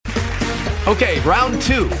Okay, round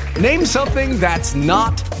two. Name something that's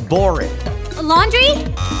not boring. A laundry?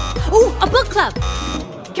 Ooh, a book club.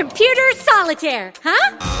 Computer solitaire,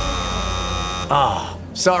 huh?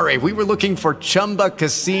 Sorry, we were looking for Chumba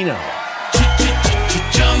Casino.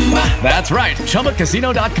 That's right.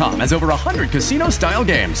 ChumbaCasino.com has over 100 casino-style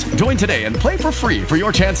games. Join today and play for free for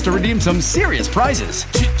your chance to redeem some serious prizes.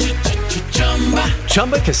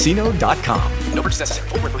 ChumbaCasino.com. No purchase necessary.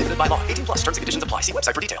 Void where prohibited by law. 18 plus. Terms and conditions apply. See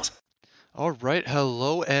website for details. All right,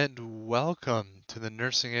 hello and welcome to the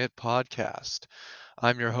Nursing It podcast.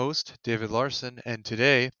 I'm your host, David Larson, and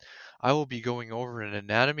today I will be going over an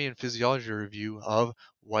anatomy and physiology review of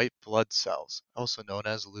white blood cells, also known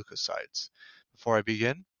as leukocytes. Before I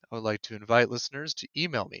begin, I would like to invite listeners to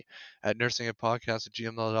email me at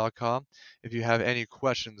nursingitpodcast@gmail.com if you have any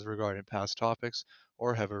questions regarding past topics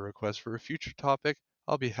or have a request for a future topic.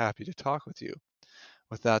 I'll be happy to talk with you.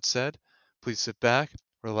 With that said, please sit back,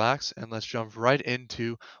 relax, and let's jump right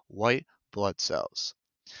into white blood cells.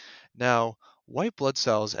 Now, white blood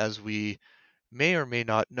cells, as we may or may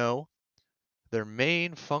not know, their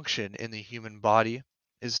main function in the human body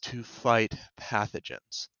is to fight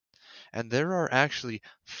pathogens. And there are actually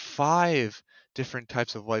 5 different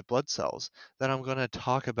types of white blood cells that I'm going to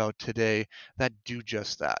talk about today that do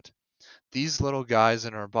just that. These little guys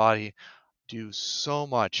in our body do so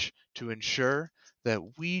much to ensure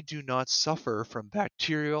that we do not suffer from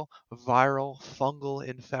bacterial, viral, fungal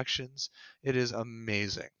infections. It is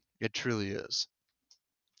amazing. It truly is.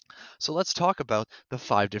 So let's talk about the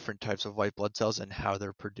 5 different types of white blood cells and how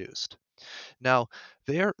they're produced. Now,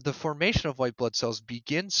 the formation of white blood cells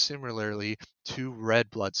begins similarly to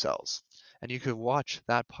red blood cells. And you could watch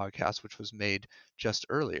that podcast, which was made just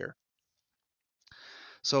earlier.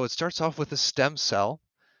 So it starts off with a stem cell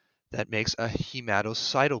that makes a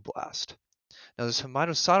hematocytoblast. Now, this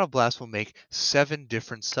hematocytoblast will make 7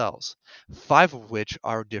 different cells, 5 of which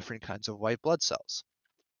are different kinds of white blood cells.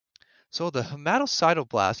 So the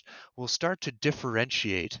hematocytoblast will start to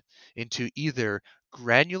differentiate into either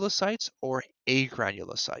granulocytes or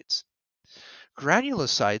agranulocytes.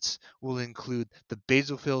 Granulocytes will include the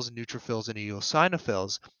basophils, neutrophils, and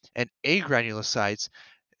eosinophils, and agranulocytes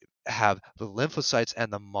have the lymphocytes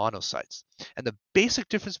and the monocytes. And the basic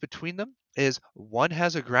difference between them is one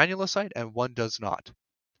has a granulocyte and one does not.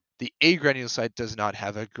 The agranulocyte does not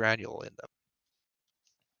have a granule in them.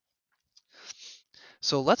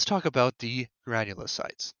 So let's talk about the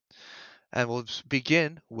granulocytes. And we'll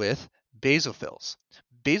begin with basophils.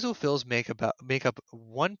 Basophils make up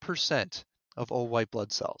 1% of all white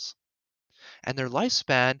blood cells. And their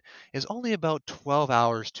lifespan is only about 12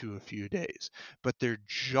 hours to a few days. But their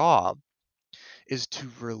job is to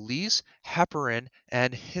release heparin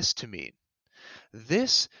and histamine.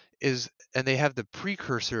 And they have the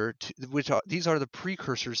precursor to these are the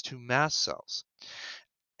precursors to mast cells.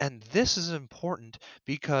 And this is important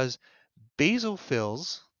because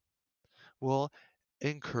basophils will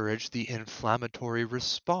encourage the inflammatory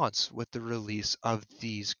response with the release of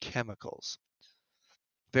these chemicals.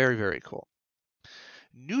 Very, very cool.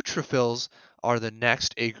 Neutrophils are the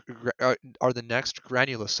next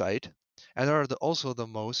granulocyte, and are also the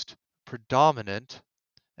most predominant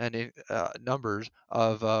and in numbers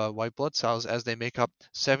of white blood cells, as they make up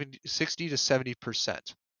 60 to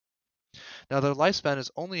 70%. Now, their lifespan is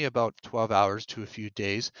only about 12 hours to a few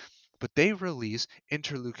days, but they release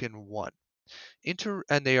interleukin-1.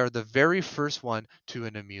 And they are the very first one to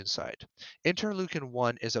an immune site.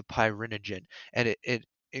 Interleukin-1 is a pyrinogen, and it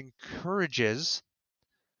encourages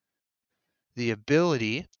the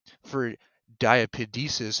ability for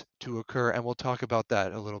diapedesis to occur, and we'll talk about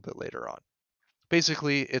that a little bit later on.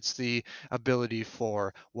 Basically, it's the ability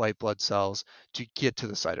for white blood cells to get to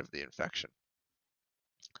the site of the infection.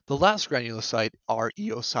 The last granulocyte are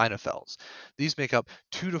eosinophils. These make up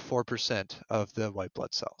 2 to 4% of the white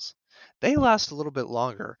blood cells. They last a little bit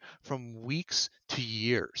longer, from weeks to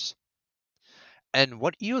years. And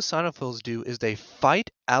what eosinophils do is they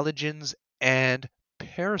fight allergens and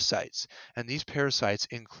parasites. And these parasites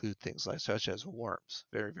include things such as worms.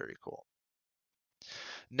 Very, very cool.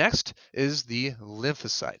 Next is the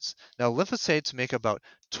lymphocytes. Now, lymphocytes make up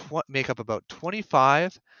about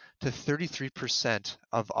 25 to 33%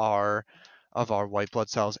 of our white blood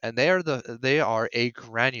cells, and they are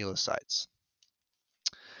agranulocytes.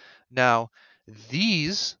 Now,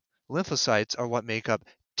 these lymphocytes are what make up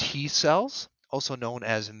T cells, also known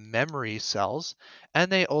as memory cells, and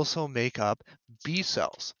they also make up B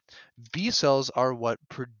cells. B cells are what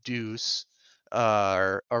produce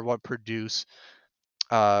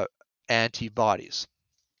antibodies.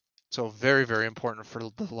 So very, very important for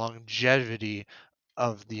the longevity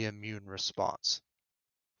of the immune response.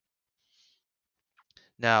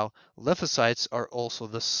 Now, lymphocytes are also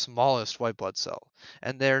the smallest white blood cell,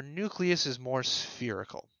 and their nucleus is more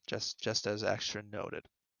spherical, just as extra noted.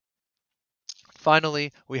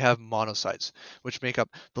 Finally, we have monocytes, which make up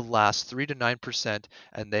the last 3 to 9%,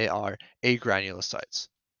 and they are agranulocytes.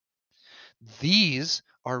 These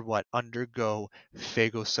are what undergo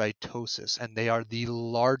phagocytosis, and they are the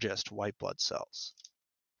largest white blood cells.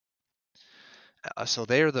 So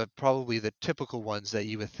they are probably the typical ones that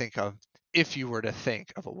you would think of if you were to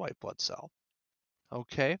think of a white blood cell.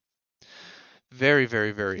 Okay? Very,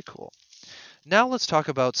 very, very cool. Now let's talk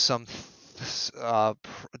about some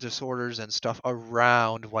disorders and stuff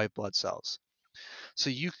around white blood cells.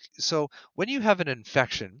 So when you have an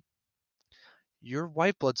infection, your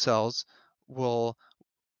white blood cells will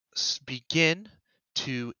begin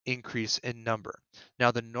to increase in number.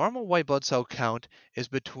 Now, the normal white blood cell count is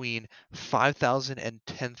between 5,000 and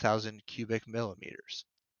 10,000 cubic millimeters.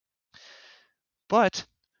 But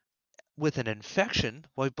with an infection,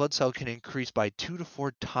 white blood cell can increase by 2 to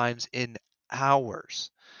 4 times in hours.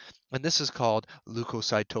 And this is called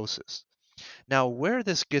leukocytosis. Now, where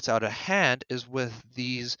this gets out of hand is with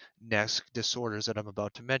these next disorders that I'm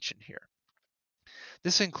about to mention here.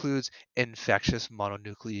 This includes infectious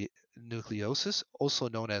mononucleosis, also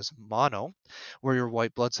known as mono, where your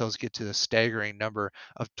white blood cells get to a staggering number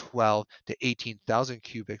of 12 to 18,000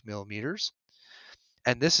 cubic millimeters.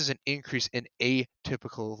 And this is an increase in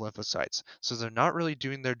atypical lymphocytes. So they're not really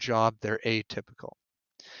doing their job, they're atypical.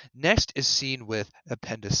 Next is seen with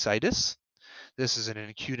appendicitis. This is an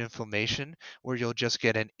acute inflammation where you'll just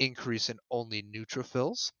get an increase in only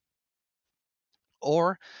neutrophils.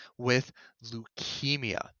 Or with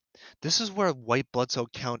leukemia. This is where white blood cell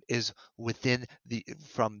count is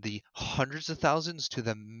from the hundreds of thousands to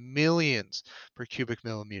the millions per cubic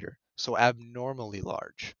millimeter, so abnormally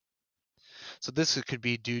large. So this could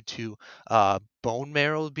be due to bone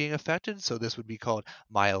marrow being affected, so this would be called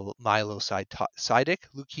myelocytic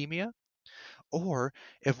leukemia. Or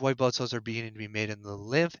if white blood cells are beginning to be made in the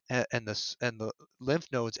lymph and the lymph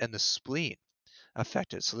nodes and the spleen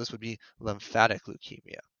affected, so this would be lymphatic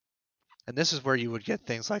leukemia. And this is where you would get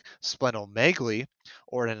things like splenomegaly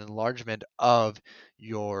or an enlargement of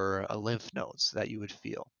your lymph nodes that you would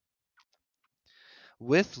feel.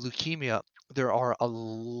 With leukemia, there are a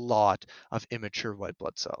lot of immature white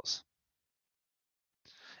blood cells.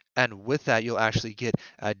 And with that, you'll actually get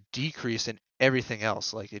a decrease in everything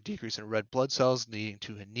else, like a decrease in red blood cells leading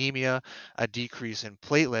to anemia, a decrease in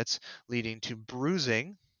platelets leading to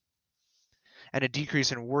bruising, and a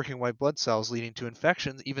decrease in working white blood cells leading to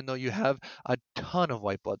infections, even though you have a ton of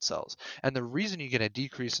white blood cells. And the reason you get a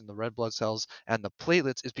decrease in the red blood cells and the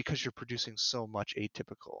platelets is because you're producing so much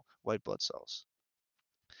atypical white blood cells.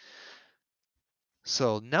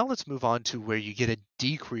 So now let's move on to where you get a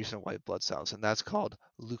decrease in white blood cells, and that's called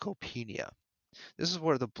leukopenia. This is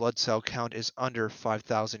where the blood cell count is under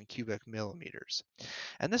 5,000 cubic millimeters.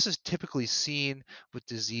 And this is typically seen with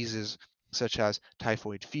diseases such as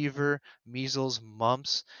typhoid fever, measles,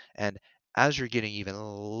 mumps, and as you're getting even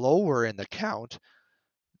lower in the count,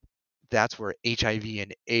 that's where HIV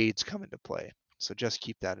and AIDS come into play. So just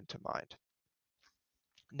keep that into mind.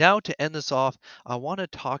 Now, to end this off, I want to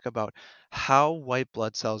talk about how white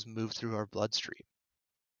blood cells move through our bloodstream.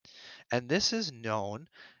 And this is known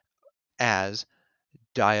as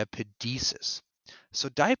diapedesis. So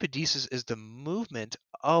diapedesis is the movement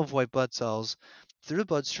of white blood cells through the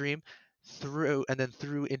bloodstream, through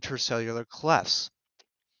intercellular clefts.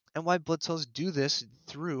 And white blood cells do this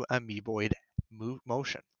through amoeboid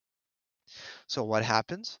motion. So what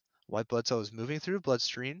happens? White blood cell is moving through the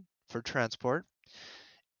bloodstream for transport.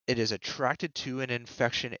 It is attracted to an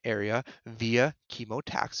infection area via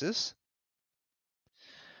chemotaxis.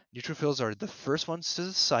 Neutrophils are the first ones to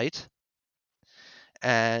the site,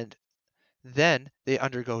 and then they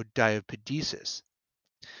undergo diapedesis,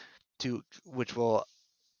 which will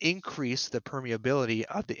increase the permeability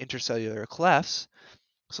of the intercellular clefts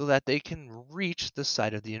so that they can reach the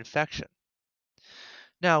site of the infection.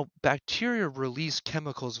 Now, bacteria release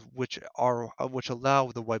chemicals which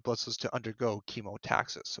allow the white blood cells to undergo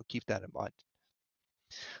chemotaxis, so keep that in mind.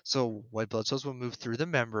 So white blood cells will move through the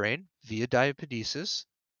membrane via diapedesis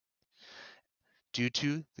due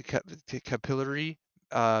to the capillary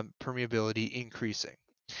permeability increasing.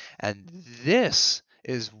 And this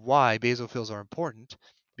is why basophils are important,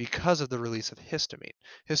 because of the release of histamine.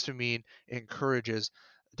 Histamine encourages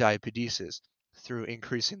diapedesis through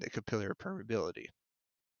increasing the capillary permeability.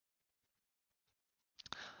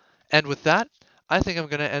 And with that, I think I'm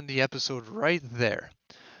going to end the episode right there.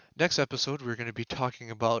 Next episode, we're going to be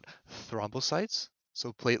talking about thrombocytes,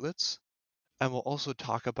 so platelets, and we'll also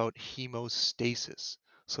talk about hemostasis,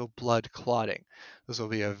 so blood clotting. This will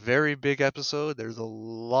be a very big episode. There's a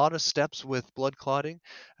lot of steps with blood clotting,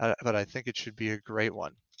 but I think it should be a great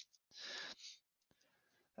one.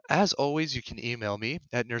 As always, you can email me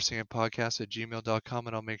at nursingitpodcast@gmail.com,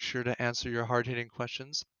 and I'll make sure to answer your hard-hitting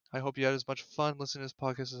questions. I hope you had as much fun listening to this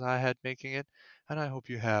podcast as I had making it, and I hope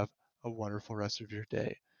you have a wonderful rest of your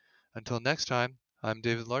day. Until next time, I'm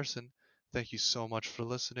David Larson. Thank you so much for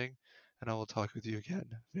listening, and I will talk with you again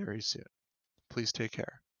very soon. Please take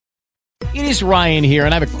care. It is Ryan here,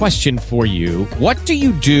 and I have a question for you. What do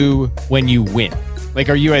you do when you win? Like,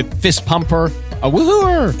 are you a fist pumper, a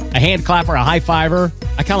woohooer, a hand clapper, a high fiver?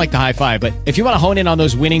 I kind of like the high five, but if you want to hone in on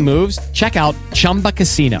those winning moves, check out Chumba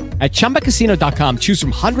Casino. At ChumbaCasino.com, choose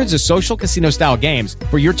from hundreds of social casino-style games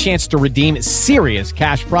for your chance to redeem serious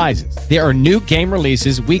cash prizes. There are new game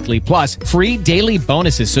releases weekly, plus free daily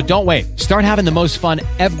bonuses, so don't wait. Start having the most fun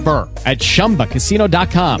ever at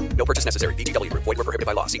ChumbaCasino.com. No purchase necessary. VGW Group. Void where prohibited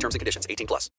by law. See terms and conditions. 18+.